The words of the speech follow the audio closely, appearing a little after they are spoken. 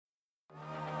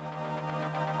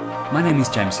My name is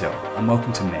James Hill, and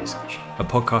welcome to Mid, a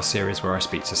podcast series where I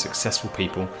speak to successful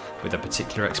people with a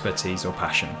particular expertise or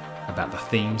passion about the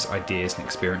themes, ideas, and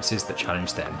experiences that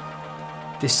challenge them.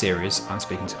 This series, I'm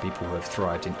speaking to people who have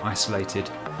thrived in isolated,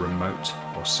 remote,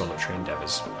 or solitary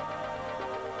endeavours.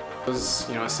 It was,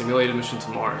 a simulated mission to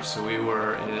Mars. So we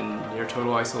were in near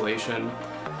total isolation.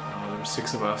 There were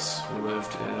 6 of us. We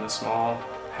lived in a small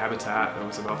habitat that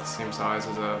was about the same size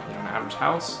as an average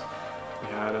house. We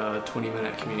had a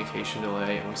 20-minute communication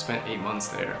delay, and we spent 8 months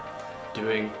there,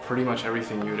 doing pretty much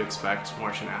everything you would expect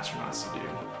Martian astronauts to do.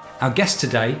 Our guest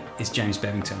today is James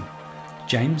Bevington.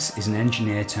 James is an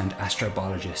engineer turned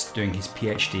astrobiologist doing his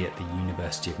PhD at the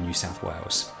University of New South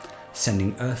Wales,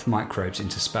 sending Earth microbes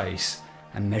into space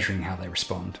and measuring how they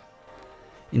respond.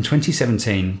 In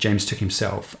 2017, James took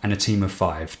himself and a team of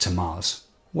 5 to Mars.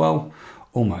 Well,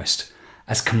 almost,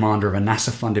 as commander of a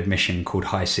NASA-funded mission called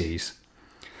HI-SEAS.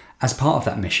 As part of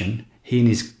that mission, he and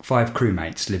his 5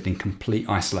 crewmates lived in complete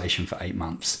isolation for 8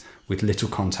 months, with little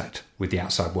contact with the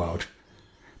outside world.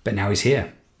 But now he's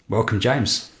here. Welcome,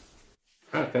 James.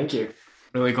 Oh, thank you.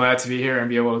 Really glad to be here and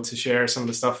be able to share some of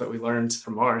the stuff that we learned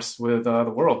from Mars with the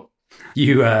world.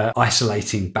 You were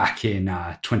isolating back in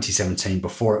 2017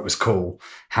 before it was cool.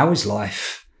 How is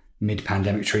life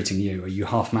mid-pandemic treating you? Are you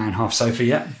half man, half sofa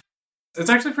yet? It's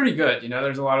actually pretty good.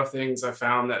 There's a lot of things I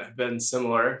found that have been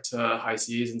similar to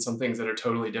HI-SEAS and some things that are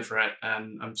totally different.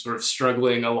 And I'm sort of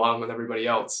struggling along with everybody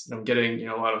else. And I'm getting,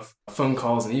 a lot of phone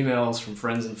calls and emails from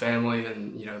friends and family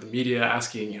and, the media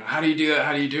asking, how do you do that?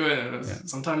 How do you do it? And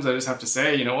sometimes I just have to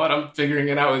say, you know what, I'm figuring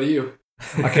it out with you.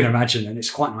 I can imagine. And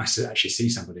it's quite nice to actually see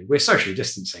somebody. We're socially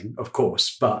distancing, of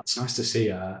course, but it's nice to see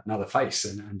another face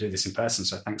and do this in person.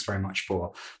 So thanks very much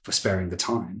for sparing the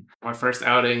time. My first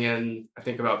outing in, I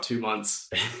think, about 2 months.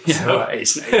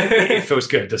 It feels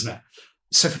good, doesn't it?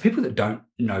 So for people that don't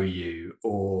know you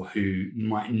or who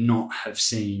might not have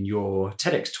seen your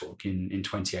TEDx talk in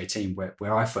 2018,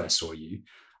 where I first saw you,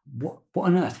 what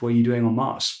on earth were you doing on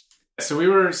Mars? So we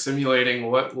were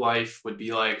simulating what life would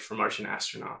be like for Martian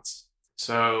astronauts.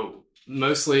 So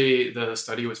mostly the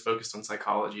study was focused on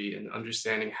psychology and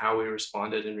understanding how we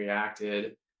responded and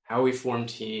reacted, how we formed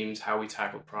teams, how we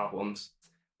tackled problems.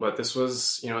 But this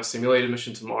was, a simulated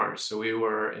mission to Mars. So we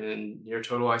were in near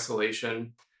total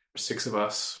isolation. 6 of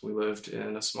us. We lived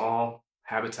in a small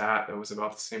habitat that was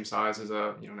about the same size as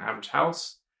an average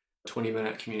house,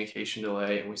 20-minute communication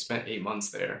delay, and we spent 8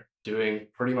 months there doing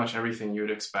pretty much everything you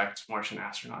would expect Martian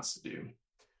astronauts to do.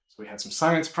 So we had some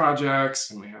science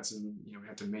projects and we had some, we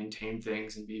had to maintain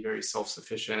things and be very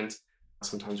self-sufficient.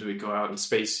 Sometimes we would go out in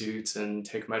spacesuits and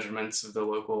take measurements of the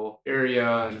local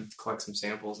area and collect some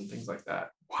samples and things like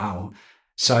that. Wow.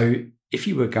 So if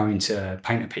you were going to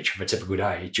paint a picture of a typical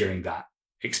day during that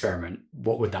experiment,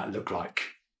 what would that look like?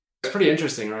 It's pretty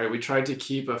interesting, right? We tried to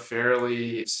keep a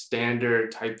fairly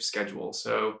standard type schedule.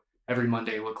 So every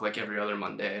Monday looked like every other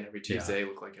Monday, and every Tuesday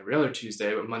looked like every other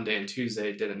Tuesday, but Monday and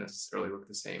Tuesday didn't necessarily look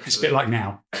the same. It's a bit like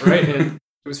now. Right. And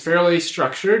it was fairly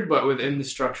structured, but within the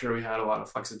structure, we had a lot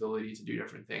of flexibility to do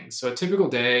different things. So a typical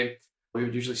day, we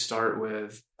would usually start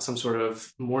with some sort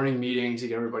of morning meeting to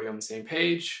get everybody on the same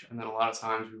page. And then a lot of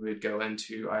times we would go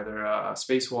into either a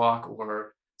spacewalk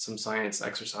or some science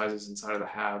exercises inside of the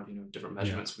hab, different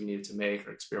measurements we needed to make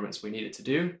or experiments we needed to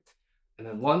do. And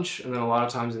then lunch, and then a lot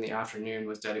of times in the afternoon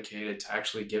was dedicated to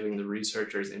actually giving the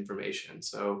researchers information.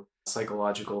 So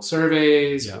psychological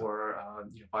surveys or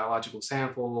biological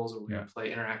samples, or we would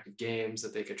play interactive games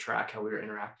that they could track how we were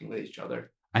interacting with each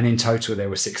other. And in total, there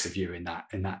were 6 of you in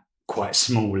that quite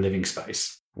small living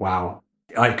space. Wow.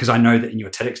 Because I know that in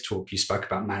your TEDx talk, you spoke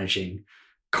about managing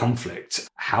conflict.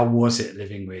 How was it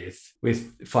living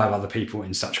with 5 other people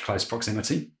in such close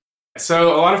proximity?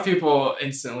 So a lot of people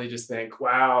instantly just think,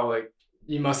 wow,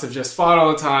 you must have just fought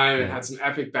all the time and had some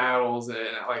epic battles. And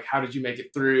how did you make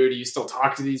it through? Do you still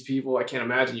talk to these people? I can't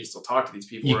imagine you still talk to these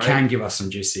people. You right? can give us some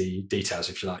juicy details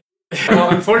if you like. Well,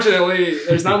 unfortunately,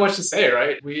 there's not much to say,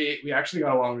 right? We actually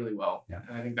got along really well. Yeah.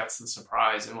 And I think that's the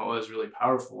surprise. And what was really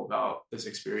powerful about this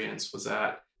experience was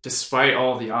that despite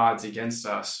all the odds against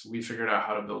us, we figured out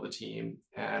how to build a team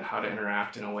and how to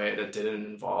interact in a way that didn't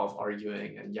involve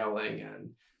arguing and yelling and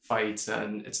fights.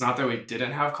 And it's not that we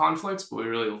didn't have conflicts, but we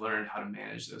really learned how to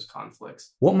manage those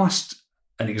conflicts. What must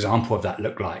an example of that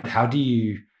look like? How do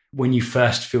you, when you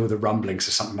first feel the rumblings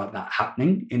of something like that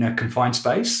happening in a confined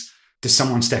space, does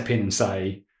someone step in and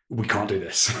say, we can't do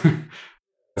this?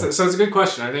 So it's a good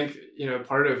question. I think,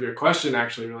 part of your question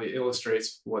actually really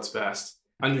illustrates what's best.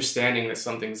 Understanding that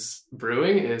something's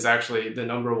brewing is actually the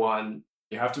number one.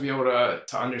 You have to be able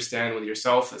to understand with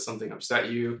yourself that something upset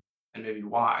you and maybe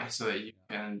why, so that you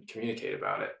can communicate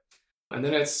about it. And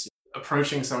then it's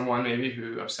approaching someone maybe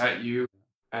who upset you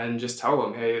and just tell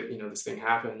them, hey, this thing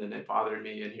happened and it bothered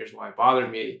me and here's why it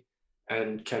bothered me.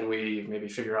 And can we maybe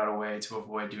figure out a way to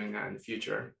avoid doing that in the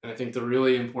future? And I think the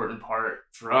really important part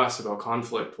for us about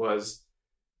conflict was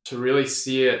to really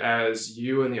see it as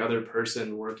you and the other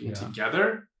person working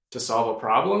together to solve a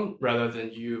problem rather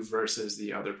than you versus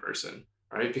the other person,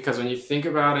 right? Because when you think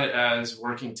about it as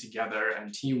working together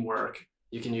and teamwork,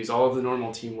 you can use all of the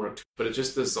normal teamwork, but it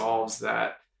just dissolves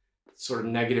that sort of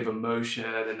negative emotion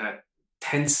and that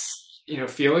tense,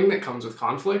 feeling that comes with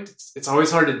conflict. It's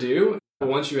always hard to do. But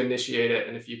once you initiate it,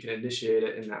 and if you can initiate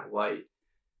it in that light,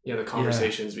 the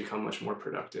conversations become much more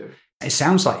productive. It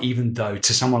sounds like, even though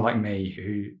to someone like me,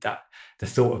 who the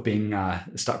thought of being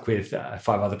stuck with 5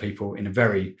 other people in a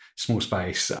very small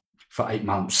space for 8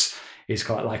 months is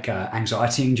quite like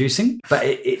anxiety inducing. But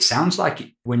it sounds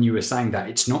like when you were saying that,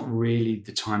 it's not really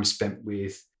the time spent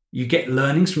with, you get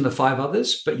learnings from the 5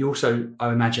 others, but you also,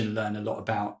 I imagine, learn a lot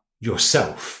about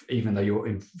yourself, even though you're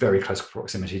in very close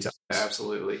proximity to others.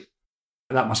 Absolutely.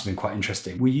 That must have been quite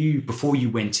interesting. Were you, before you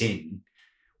went in,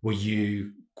 were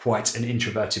you quite an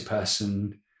introverted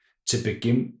person to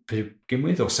begin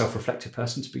with, or self-reflective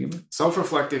person to begin with?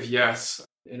 Self-reflective, yes.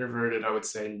 Introverted, I would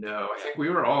say no. I think we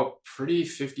were all pretty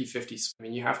 50-50. I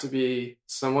mean, you have to be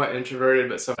somewhat introverted,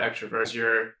 but some extroverts.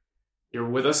 You're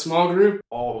with a small group,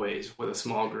 always with a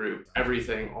small group,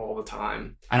 everything, all the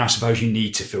time. And I suppose you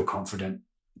need to feel confident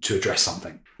to address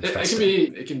something.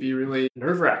 It can be really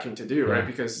nerve-wracking to do, right?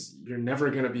 Because you're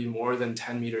never going to be more than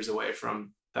 10 meters away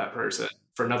from that person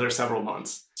for another several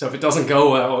months. So if it doesn't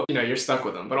go well, you're stuck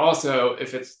with them. But also,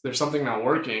 if there's something not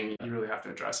working, you really have to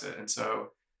address it. And so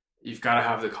you've got to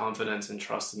have the confidence and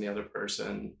trust in the other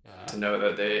person to know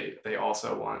that they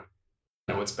also want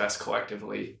what's best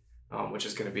collectively, which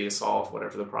is going to be to solve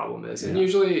whatever the problem is. And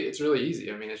usually it's really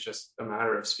easy. I mean, it's just a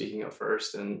matter of speaking up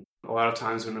first. And a lot of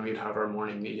times when we'd have our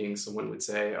morning meetings, someone would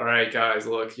say, all right, guys,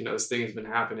 look, this thing has been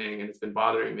happening and it's been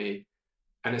bothering me.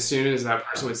 And as soon as that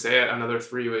person would say it, another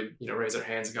 3 would, raise their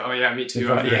hands and go, oh yeah, me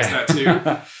too. I've noticed that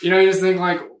too. You just think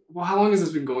like, well, how long has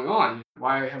this been going on?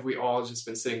 Why have we all just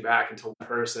been sitting back until the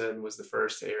person was the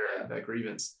first to air that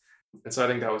grievance? And so I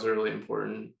think that was a really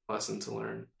important lesson to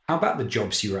learn. How about the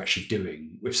jobs you were actually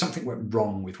doing? If something went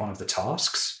wrong with one of the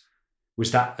tasks,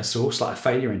 was that a source, like a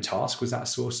failure in task, was that a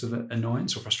source of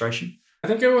annoyance or frustration? I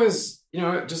think it was,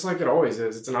 just like it always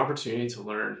is, it's an opportunity to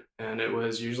learn. And it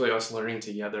was usually us learning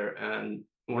together. And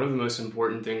one of the most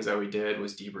important things that we did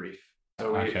was debrief.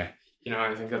 So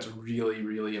I think that's really,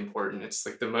 really important. It's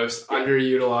like the most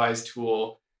underutilized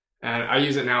tool. And I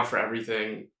use it now for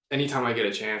everything. Anytime I get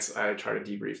a chance, I try to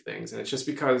debrief things. And it's just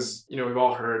because, we've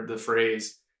all heard the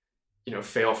phrase,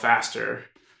 fail faster.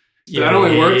 But that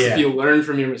only works if you learn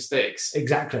from your mistakes.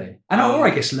 Exactly. And or I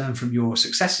guess learn from your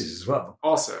successes as well.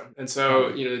 Also. And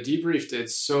so, the debrief did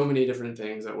so many different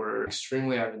things that were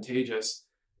extremely advantageous.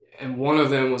 And one of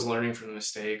them was learning from the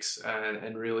mistakes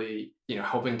and really,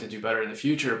 helping to do better in the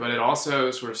future. But it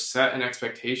also sort of set an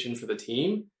expectation for the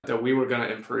team that we were going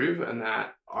to improve and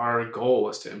that our goal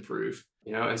was to improve.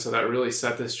 And so that really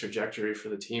set this trajectory for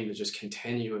the team to just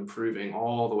continue improving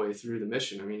all the way through the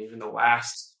mission. I mean, even the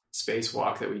last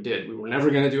spacewalk that we did, we were never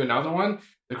going to do another one.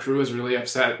 The crew was really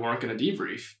upset we weren't going to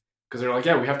debrief because they're like,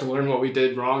 yeah, we have to learn what we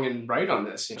did wrong and right on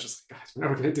this. Just like, guys, we're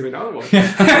never going to do another one.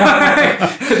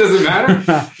 It doesn't matter.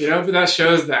 But that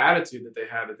shows the attitude that they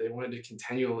had, that they wanted to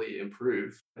continually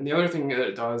improve. And the other thing that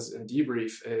it does in a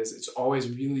debrief is it's always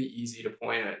really easy to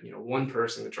point at, one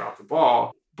person that dropped the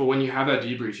ball. But when you have that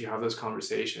debrief, you have those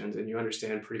conversations and you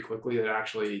understand pretty quickly that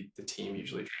actually the team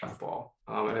usually dropped the ball.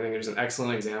 And I think there's an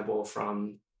excellent example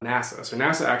from NASA. So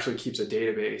NASA actually keeps a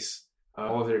database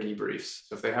of all of their debriefs.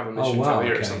 So if they have a mission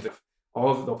failure or something,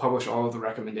 they'll publish all of the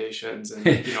recommendations. And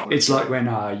it's like when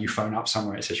you phone up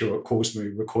somewhere, it says your call's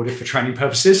been recorded for training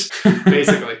purposes.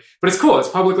 Basically. But it's cool. It's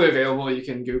publicly available. You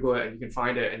can Google it and you can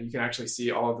find it and you can actually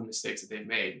see all of the mistakes that they've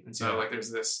made. And so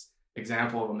there's this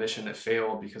example of a mission that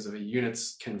failed because of a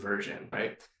units conversion,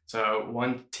 right? So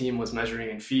one team was measuring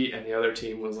in feet and the other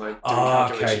team was like doing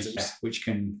calculations. Which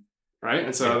can... Right.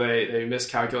 And so they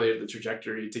miscalculated the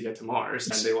trajectory to get to Mars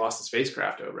and they lost the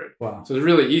spacecraft over it. Wow. So it's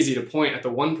really easy to point at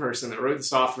the one person that wrote the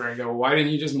software and go, well, why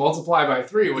didn't you just multiply by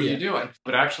 3? What are you doing?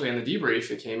 But actually in the debrief,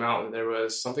 it came out that there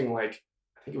was something like,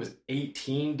 I think it was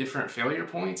 18 different failure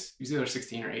points. Usually they're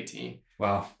 16 or 18.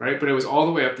 Wow. Right. But it was all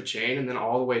the way up the chain and then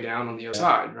all the way down on the other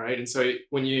side. Right. And so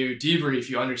when you debrief,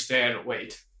 you understand,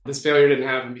 wait, this failure didn't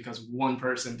happen because one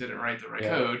person didn't write the right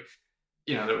code.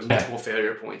 there was multiple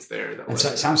failure points there. And so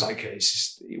it sounds like it's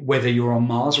just, whether you're on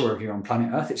Mars or if you're on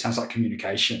planet Earth, it sounds like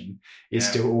communication is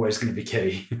still always going to be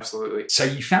key. Absolutely. So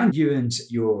you and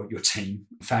your team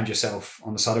found yourself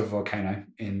on the side of a volcano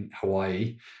in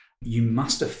Hawaii. You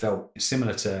must have felt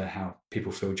similar to how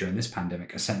people feel during this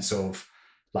pandemic, a sense of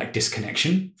like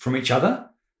disconnection from each other.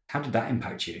 How did that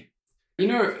impact you?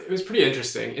 It was pretty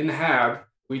interesting. In the HAB,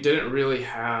 we didn't really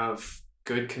have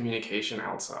good communication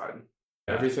outside.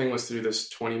 Everything was through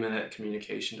this 20-minute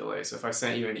communication delay. So if I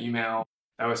sent you an email,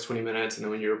 that was 20 minutes. And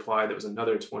then when you replied, that was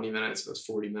another 20 minutes. So it was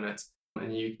 40 minutes.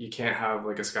 And you can't have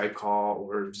like a Skype call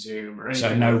or Zoom or anything.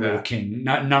 So no like walking,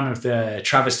 none of the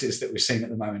travesties that we're seeing at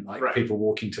the moment, like people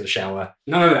walking to the shower.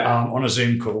 None of that. On a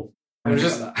Zoom call. It was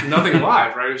just nothing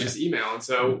live, right? It was just email. And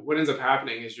so what ends up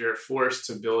happening is you're forced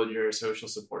to build your social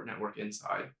support network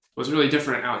inside. What's really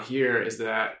different out here is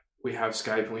that we have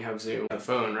Skype and we have Zoom on the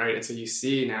phone, right? And so you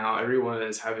see now everyone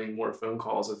is having more phone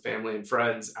calls with family and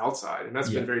friends outside. And that's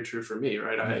been very true for me,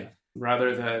 right?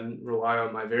 Rather than rely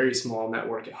on my very small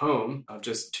network at home of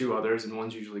just two others and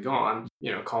one's usually gone,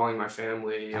 calling my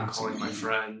family and calling my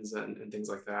friends and things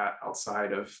like that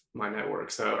outside of my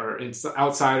network. Or it's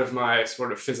outside of my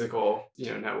sort of physical,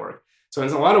 network. So in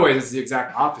a lot of ways, it's the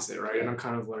exact opposite, right? And I'm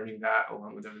kind of learning that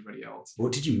along with everybody else.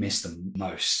 What did you miss the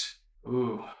most?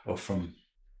 Or from?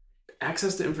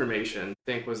 Access to information,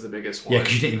 I think, was the biggest one. Yeah,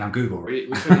 because you didn't even Google. We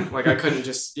couldn't, I couldn't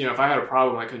just, if I had a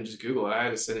problem, I couldn't just Google it. I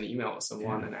had to send an email to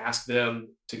someone and ask them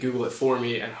to Google it for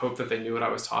me and hope that they knew what I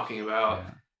was talking about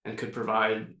and could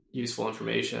provide useful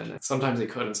information. Sometimes they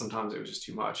could, and sometimes it was just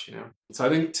too much, So I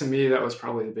think to me, that was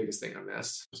probably the biggest thing I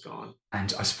missed, was gone.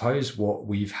 And I suppose what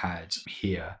we've had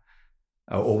here,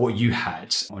 or what you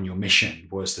had on your mission,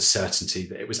 was the certainty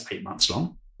that it was 8 months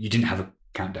long. You didn't have a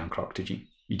countdown clock, did you?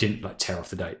 You didn't tear off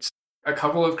the dates. A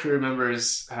couple of crew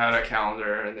members had a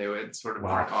calendar and they would sort of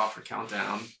mark off or count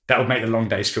down. That would make the long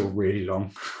days feel really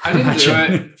long. I didn't do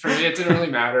it. For me, it didn't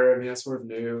really matter. I mean, I sort of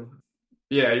knew.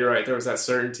 Yeah, you're right. There was that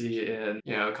certainty in,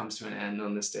 it comes to an end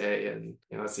on this day and,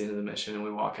 that's the end of the mission and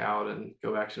we walk out and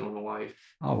go back to normal life.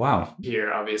 Oh, wow.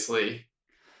 Here, obviously,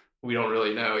 we don't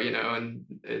really know, and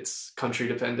it's country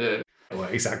dependent. Well,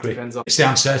 exactly. It's the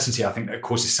uncertainty, I think, that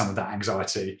causes some of that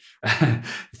anxiety.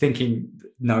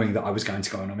 Knowing that I was going to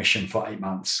go on a mission for 8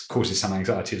 months causes some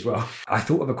anxiety as well. I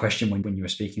thought of a question when you were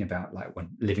speaking about when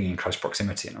living in close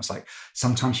proximity, and I was like,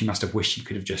 sometimes you must have wished you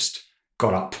could have just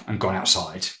got up and gone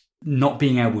outside. Not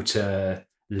being able to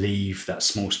leave that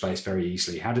small space very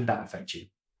easily. How did that affect you?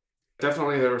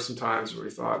 Definitely, there were some times where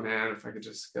we thought, man, if I could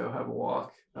just go have a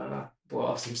walk, blow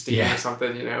off some steam or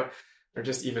something, or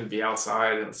just even be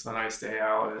outside. It's a nice day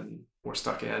out and we're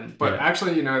stuck in. But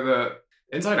actually, the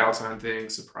inside outside thing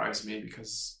surprised me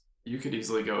because you could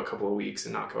easily go a couple of weeks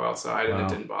and not go outside and it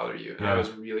didn't bother you. And I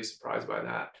was really surprised by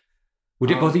that.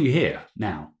 Would it bother you here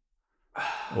now?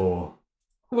 Or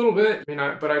a little bit. I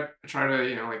mean, but I try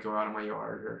to, go out in my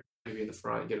yard or maybe in the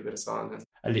front and get a bit of sun.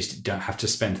 At least you don't have to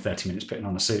spend 30 minutes putting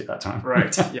on a suit at that time.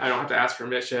 Right. Yeah, I don't have to ask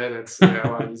permission. It's a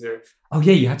lot easier. Oh,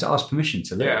 yeah, you had to ask permission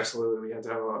to live. Yeah, absolutely. We had to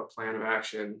have a plan of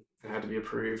action. It had to be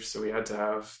approved. So we had to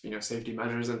have, safety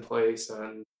measures in place.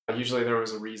 And usually there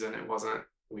was a reason. It wasn't,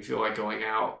 we feel like going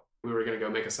out. We were going to go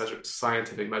make a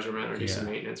scientific measurement or do some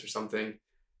maintenance or something.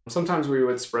 Sometimes we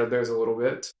would spread those a little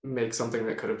bit, make something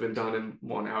that could have been done in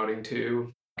one outing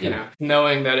too.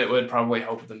 Knowing that it would probably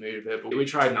help with the mood a bit, but we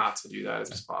tried not to do that as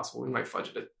much as possible. We might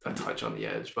fudge it a touch on the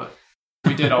edge, but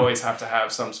we did always have to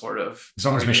have some sort of... As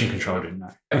long as mission control didn't know.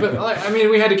 But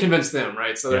we had to convince them,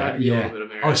 right? So there had to be a little bit of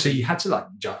merit. Oh, so you had to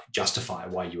justify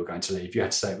why you were going to leave. You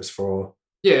had to say it was for...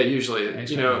 Yeah, usually.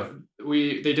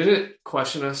 They didn't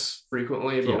question us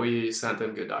frequently, but we sent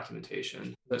them good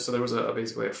documentation. So there was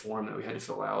basically a form that we had to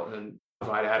fill out and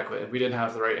provide adequate. If we didn't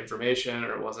have the right information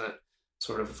or it wasn't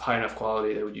sort of high enough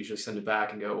quality, they would usually send it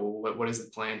back and go, well, what is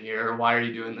the plan here? Or why are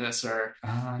you doing this? Or,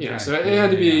 so it had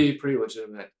to be pretty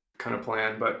legitimate kind of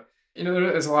plan. But,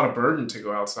 there's a lot of burden to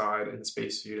go outside in the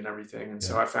spacesuit and everything. And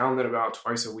so I found that about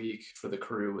twice a week for the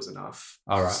crew was enough.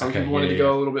 All right. Some people wanted to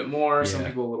go a little bit more, some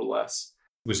people a little less.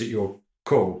 Was it your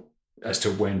call as to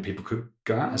when people could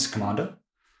go out as a commander?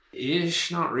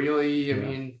 Not really. I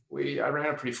mean, I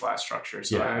ran a pretty flat structure.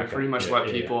 So I pretty much let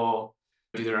people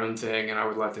do their own thing, and I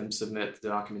would let them submit the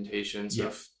documentation. So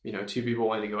if, two people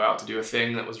wanted to go out to do a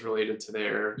thing that was related to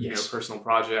their, personal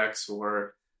projects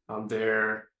or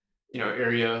their,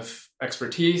 area of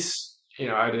expertise,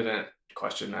 I didn't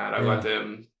question that. I let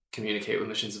them communicate with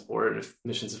mission support. And if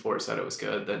mission support said it was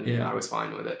good, then I was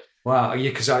fine with it. Wow.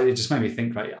 Yeah. Because it just made me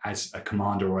think, as a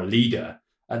commander or a leader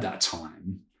at that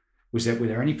time, were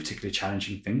there any particularly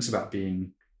challenging things about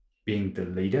being the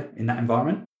leader in that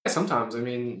environment? Sometimes, I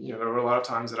mean, there were a lot of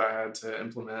times that I had to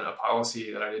implement a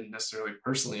policy that I didn't necessarily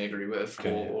personally agree with,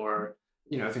 Okay. or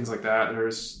things like that.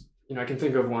 There's, I can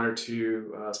think of one or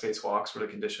two spacewalks where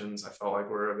the conditions I felt like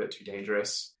were a bit too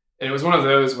dangerous. And it was one of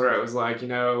those where it was like,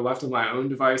 left to my own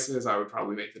devices, I would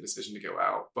probably make the decision to go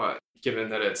out. But given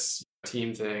that it's a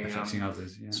team thing, Affecting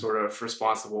others, sort of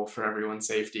responsible for everyone's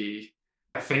safety,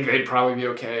 I think they'd probably be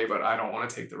okay, but I don't want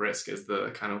to take the risk as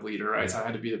the kind of leader, right? Yeah. So I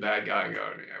had to be the bad guy and go,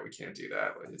 yeah, we can't do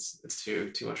that. Like, it's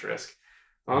too much risk.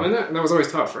 And that was always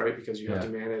tough, right? Because you have to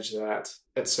manage that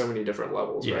at so many different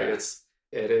levels, right?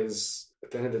 It is,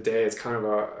 at the end of the day, it's kind of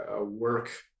a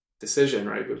work decision,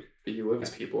 right? But you live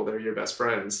with people, they're your best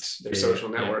friends, their social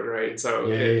network, right? And so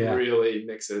it really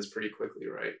mixes pretty quickly,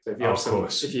 right? So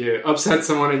if you upset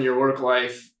someone in your work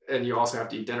life, and you also have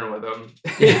to eat dinner with them,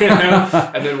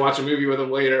 and then watch a movie with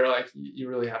them later, like you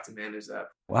really have to manage that.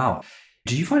 Wow.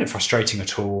 Do you find it frustrating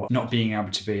at all not being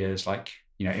able to be as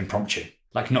impromptu?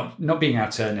 Like not being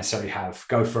able to necessarily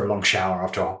go for a long shower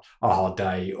after a hard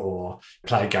day, or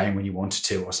play a game when you wanted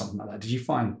to, or something like that? Did you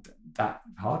find that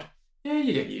hard? Yeah,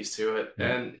 you get used to it. Yeah.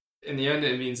 And in the end,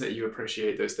 it means that you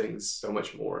appreciate those things so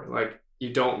much more. Like,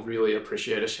 you don't really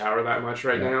appreciate a shower that much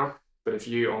right now. But if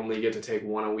you only get to take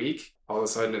one a week, all of a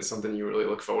sudden it's something you really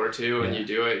look forward to, and you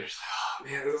do it. You're just like, oh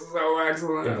man, this is so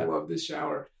excellent. I love this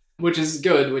shower. Which is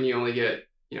good when you only get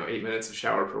 8 minutes of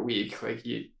shower per week. Like,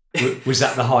 was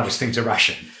that the hardest thing to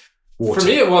ration? Water. For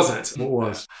me, it wasn't. What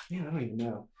was? Man, I don't even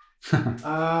know.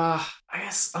 I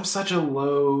guess I'm such a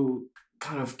low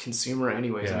kind of consumer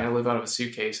anyways. I mean, I live out of a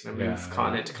suitcase and I move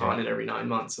continent to continent every 9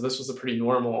 months. So this was a pretty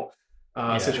normal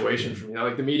situation for me.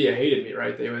 Like, the media hated me,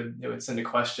 right? They would send a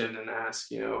question and ask,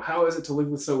 how is it to live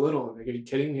with so little? I'm like, are you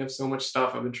kidding? We have so much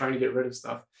stuff. I've been trying to get rid of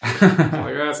stuff. I'm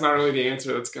like, that's not really the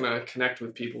answer that's going to connect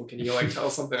with people. Can you tell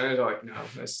us something? And they're like, no,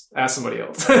 just ask somebody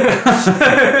else.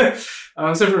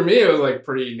 So for me, it was like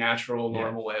pretty natural,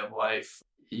 normal way of life.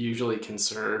 Usually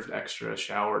conserved extra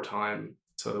shower time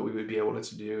so that we would be able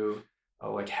to do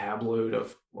a hab load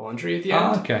of laundry at the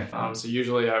end. Okay. So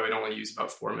usually I would only use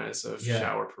about 4 minutes of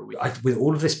shower per week. With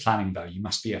all of this planning, though, you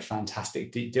must be a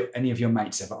fantastic... Do any of your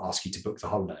mates ever ask you to book the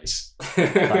holidays?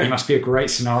 You must be a great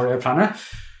scenario planner.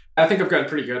 I think I've gotten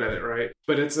pretty good at it, right?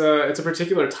 But it's a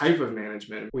particular type of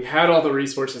management. We had all the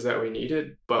resources that we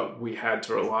needed, but we had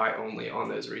to rely only on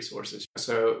those resources.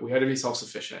 So we had to be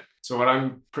self-sufficient. So what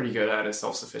I'm pretty good at is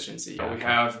self-sufficiency. Okay. We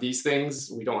have these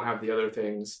things, we don't have the other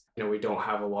things. We don't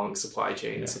have a long supply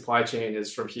chain. Yeah. The supply chain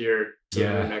is from here to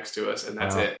the next to us, and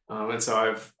that's it. And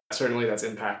so certainly that's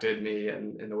impacted me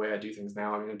in the way I do things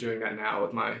now. I mean, I'm doing that now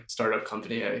with my startup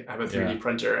company. I have a 3D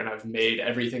printer, and I've made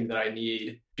everything that I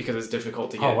need because it's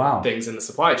difficult to get things in the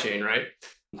supply chain, right?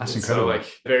 That's incredible. So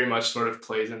very much sort of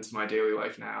plays into my daily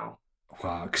life now.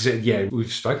 Wow. Because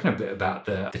we've spoken a bit about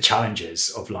the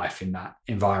challenges of life in that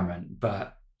environment,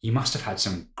 but you must have had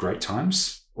some great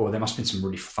times, or there must have been some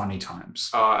really funny times.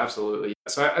 Absolutely.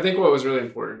 So I think what was really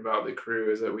important about the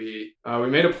crew is that we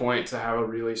made a point to have a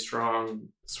really strong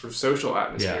sort of social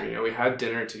atmosphere. Yeah. We had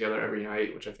dinner together every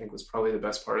night, which I think was probably the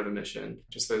best part of the mission.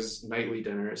 Just those nightly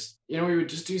dinners. We would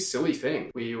just do silly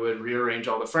things. We would rearrange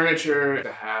all the furniture,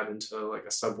 the hab into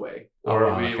a subway,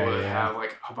 or we would have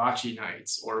hibachi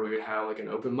nights, or we would have an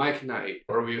open mic night,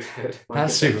 or we would.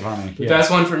 That's super funny. The best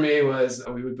one for me was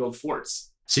we would build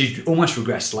forts. So you almost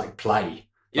regressed to play.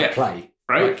 Play.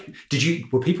 Right.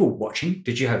 Were people watching?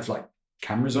 Did you have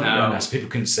cameras on? No, so people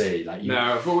couldn't see.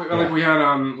 No, but we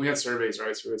had surveys,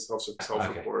 right? So we would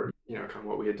self-report, kind of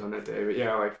what we had done that day. But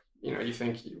you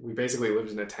think we basically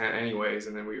lived in a tent anyways,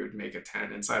 and then we would make a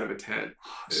tent inside of a tent.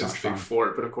 It's a big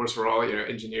fort, but of course we're all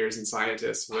engineers and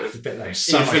scientists with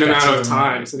infinite amount of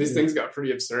time. So these things got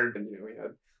pretty absurd, and we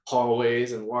had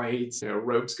hallways and lights,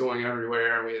 ropes going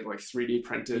everywhere, and we had 3D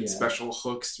printed special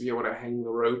hooks to be able to hang the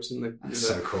ropes. That's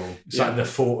so cool. It's like the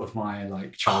fort of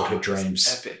my childhood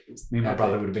dreams. Epic. Me and my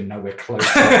brother would have been nowhere close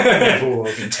to that level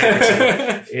of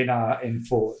integrity in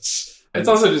forts. It's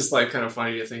also just kind of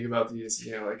funny to think about these,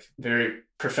 very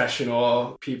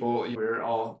professional people. We're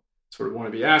all sort of want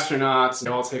to be astronauts, and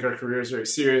all take our careers very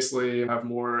seriously, have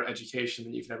more education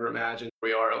than you can ever imagine.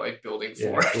 We are building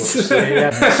forts. It's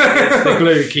the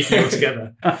glue keeping it all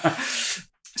together.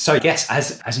 So I guess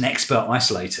as an expert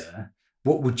isolator,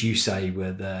 what would you say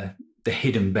were the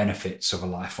hidden benefits of a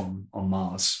life on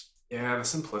Mars? Yeah, the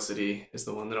simplicity is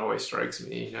the one that always strikes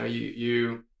me.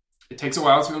 It takes a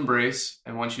while to embrace,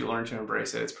 and once you learn to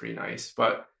embrace it, it's pretty nice.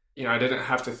 But I didn't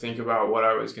have to think about what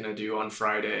I was going to do on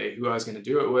Friday, who I was going to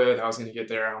do it with, how I was going to get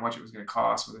there, how much it was going to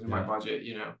cost within my budget.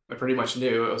 I pretty much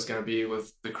knew it was going to be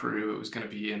with the crew. It was going to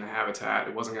be in the habitat.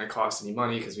 It wasn't going to cost any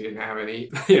money because we didn't have any,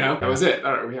 that was it.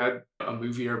 All right, we had a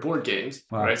movie or board games,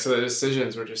 Wow. right? So the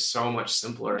decisions were just so much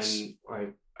simpler, and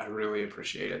like I really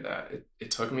appreciated that.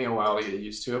 It took me a while to get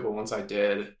used to it, but once I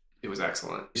did, it was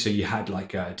excellent. So you had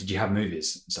like, did you have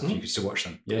movies and stuff? You could still watch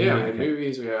them? Yeah, we had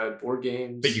movies, we had board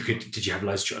games. But did you have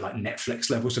loads of like Netflix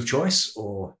levels of choice,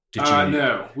 or did you?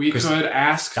 No, we could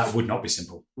ask. That would not be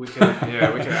simple. We could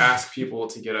ask people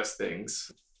to get us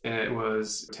things, and it would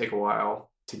take a while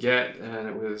to get, and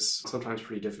it was sometimes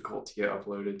pretty difficult to get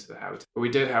uploaded to the Habitat. But we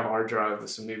did have a hard drive with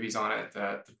some movies on it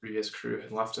that the previous crew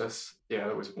had left us. Yeah,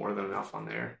 there was more than enough on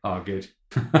there. Oh, good.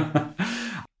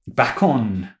 Back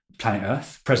on Planet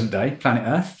Earth, present day Planet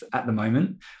Earth at the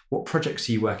moment, what projects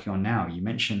are you working on now? You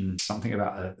mentioned something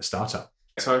about a startup.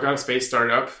 So I've got a space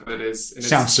startup that is...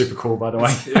 Sounds super cool, by the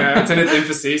way. It's in its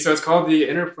infancy. So it's called the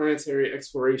Interplanetary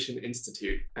Exploration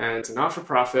Institute. And it's a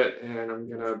not-for-profit, and I'm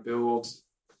going to build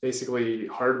basically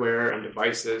hardware and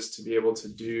devices to be able to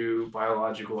do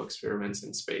biological experiments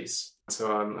in space.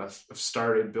 So I've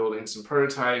started building some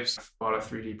prototypes. I've bought a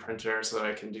 3D printer so that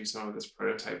I can do some of this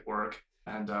prototype work.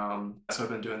 And so I've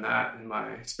been doing that in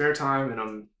my spare time, and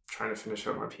I'm trying to finish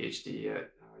up my PhD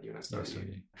at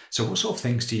UNSW. So what sort of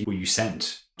things will you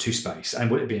send to space?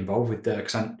 And will it be involved with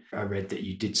because I read that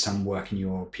you did some work in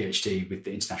your PhD with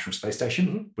the International Space Station.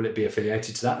 Mm-hmm. Will it be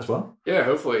affiliated to that as well? Yeah,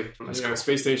 hopefully. Cool.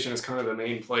 Space Station is kind of the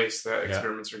main place that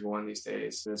experiments are going these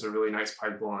days. There's a really nice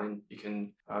pipeline. You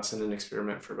can send an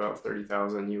experiment for about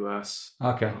 $30,000 US.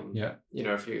 Okay.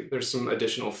 There's some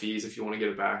additional fees if you want to get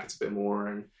it back. It's a bit more,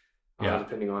 and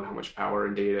depending on how much power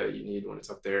and data you need when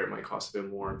it's up there, it might cost a bit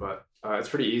more, but it's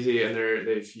pretty easy. And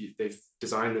they've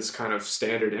designed this kind of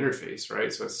standard interface,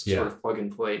 right? So it's sort of plug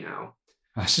and play now.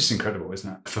 That's just incredible,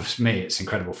 isn't it? For me, it's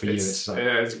incredible. For you, it's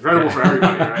incredible for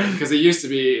everybody, right? Because it used to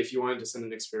be, if you wanted to send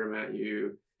an experiment,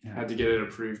 you had to get it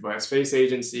approved by a space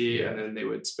agency, and then they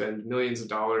would spend millions of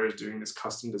dollars doing this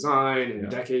custom design and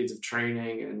decades of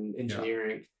training and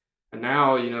engineering. And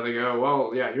now, they go,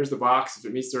 well, here's the box. If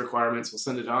it meets the requirements, we'll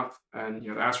send it up, and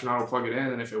the astronaut will plug it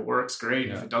in. And if it works, great.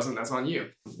 If it doesn't, that's on you.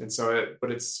 And so,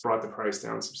 but it's brought the price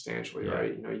down substantially,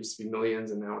 right? It used to be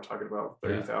millions, and now we're talking about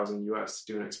 $30,000 US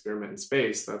to do an experiment in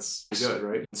space. That's good,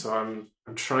 right? And so I'm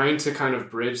trying to kind of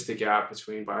bridge the gap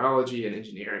between biology and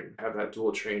engineering, have that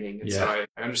dual training. And so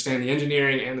I understand the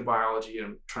engineering and the biology, and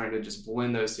I'm trying to just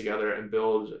blend those together and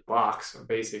build a box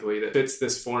basically that fits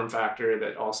this form factor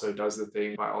that also does the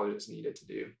thing biologists need it to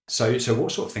do. So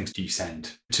what sort of things do you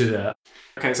send to the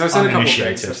so I've sent a couple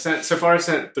things. So far I've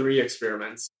sent 3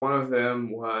 experiments. One of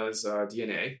them was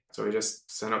DNA. So we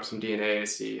just sent up some DNA to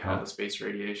see how the space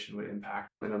radiation would impact.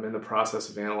 And I'm in the process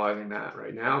of analyzing that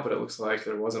right now, but it looks like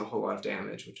there wasn't a whole lot of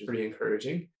damage, which is pretty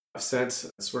encouraging. I've sent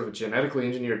sort of a genetically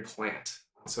engineered plant.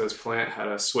 So this plant had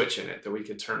a switch in it that we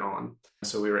could turn on.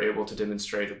 So we were able to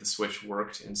demonstrate that the switch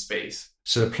worked in space.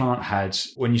 So the plant had,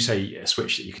 when you say a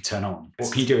switch that you could turn on,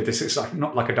 what can you do with this? It's like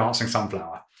not like a dancing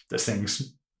sunflower that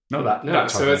sings. Not that. No,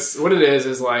 so it's what it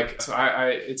is like, so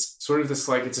it's sort of this,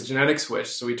 like, it's a genetic switch.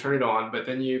 So we turn it on, but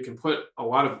then you can put a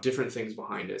lot of different things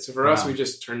behind it. So for us, we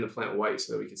just turned the plant white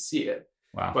so that we could see it.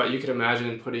 Wow. But you could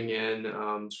imagine putting in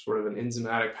sort of an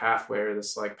enzymatic pathway, or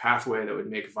this like pathway that would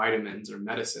make vitamins or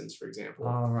medicines, for example.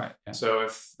 Oh, right. Yeah. So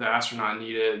if the astronaut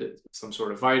needed some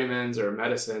sort of vitamins or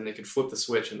medicine, they could flip the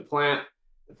switch in the plant.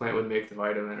 The plant would make the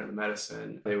vitamin or the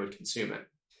medicine. They would consume it.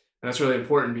 And that's really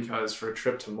important because for a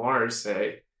trip to Mars,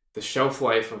 say, the shelf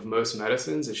life of most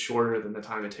medicines is shorter than the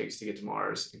time it takes to get to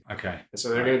Mars. Okay. And so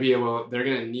they're going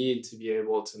to need to be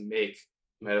able to make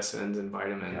medicines and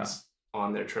vitamins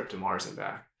on their trip to Mars and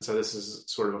back. So this is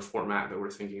sort of a format that we're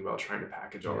thinking about trying to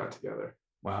package all that together.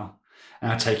 Wow.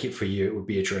 And I take it for you, it would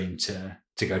be a dream to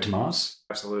go to Mars?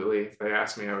 Absolutely. If they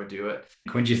asked me, I would do it.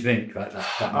 When do you think that might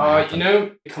happen?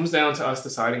 It comes down to us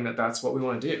deciding that that's what we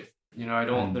want to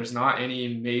do. There's not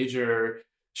any major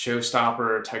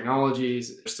showstopper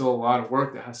technologies. There's still a lot of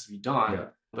work that has to be done,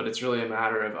 but it's really a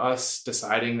matter of us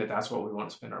deciding that that's what we want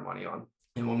to spend our money on.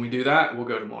 And when we do that, we'll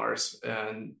go to Mars.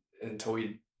 And until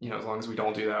we, as long as we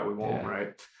don't do that, we won't,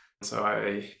 right? So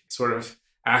I sort of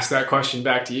asked that question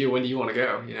back to you. When do you want to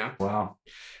go, Wow.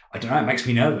 I don't know. It makes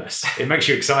me nervous. It makes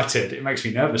you excited. It makes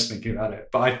me nervous thinking about it.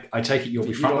 But I take it you'll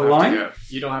be front of the line.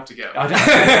 You don't have to go.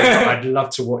 I'd love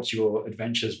to watch your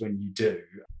adventures when you do.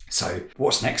 So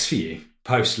what's next for you?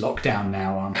 Post-lockdown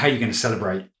now, how are you going to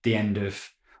celebrate the end of,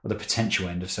 or the potential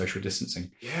end of social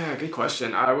distancing? Yeah, good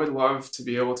question. I would love to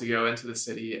be able to go into the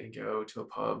city and go to a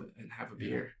pub and have a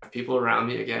beer. Have people around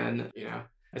me again,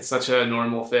 it's such a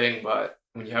normal thing, but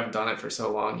when you haven't done it for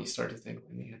so long, you start to think,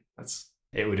 man, that's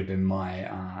it would have been my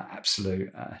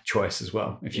absolute choice as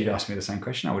well. If you'd asked me the same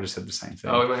question, I would have said the same thing.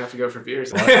 Oh, we might have to go for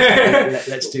beers. Well,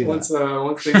 let's do that.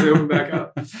 Once things open back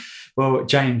up. Well,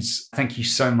 James, thank you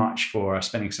so much for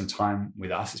spending some time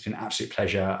with us. It's been an absolute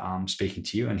pleasure speaking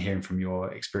to you and hearing from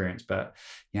your experience. But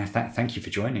thank you for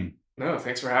joining. No,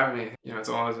 thanks for having me. It's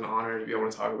always an honor to be able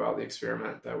to talk about the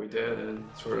experiment that we did and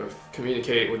sort of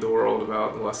communicate with the world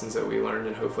about the lessons that we learned,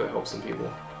 and hopefully it helps some people.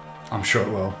 I'm sure it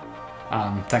will.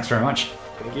 Thanks very much.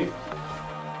 Thank you.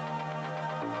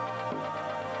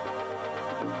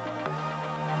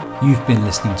 You've been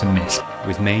listening to Mist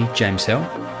with me, James Hill,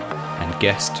 and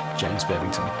guest James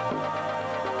Bevington.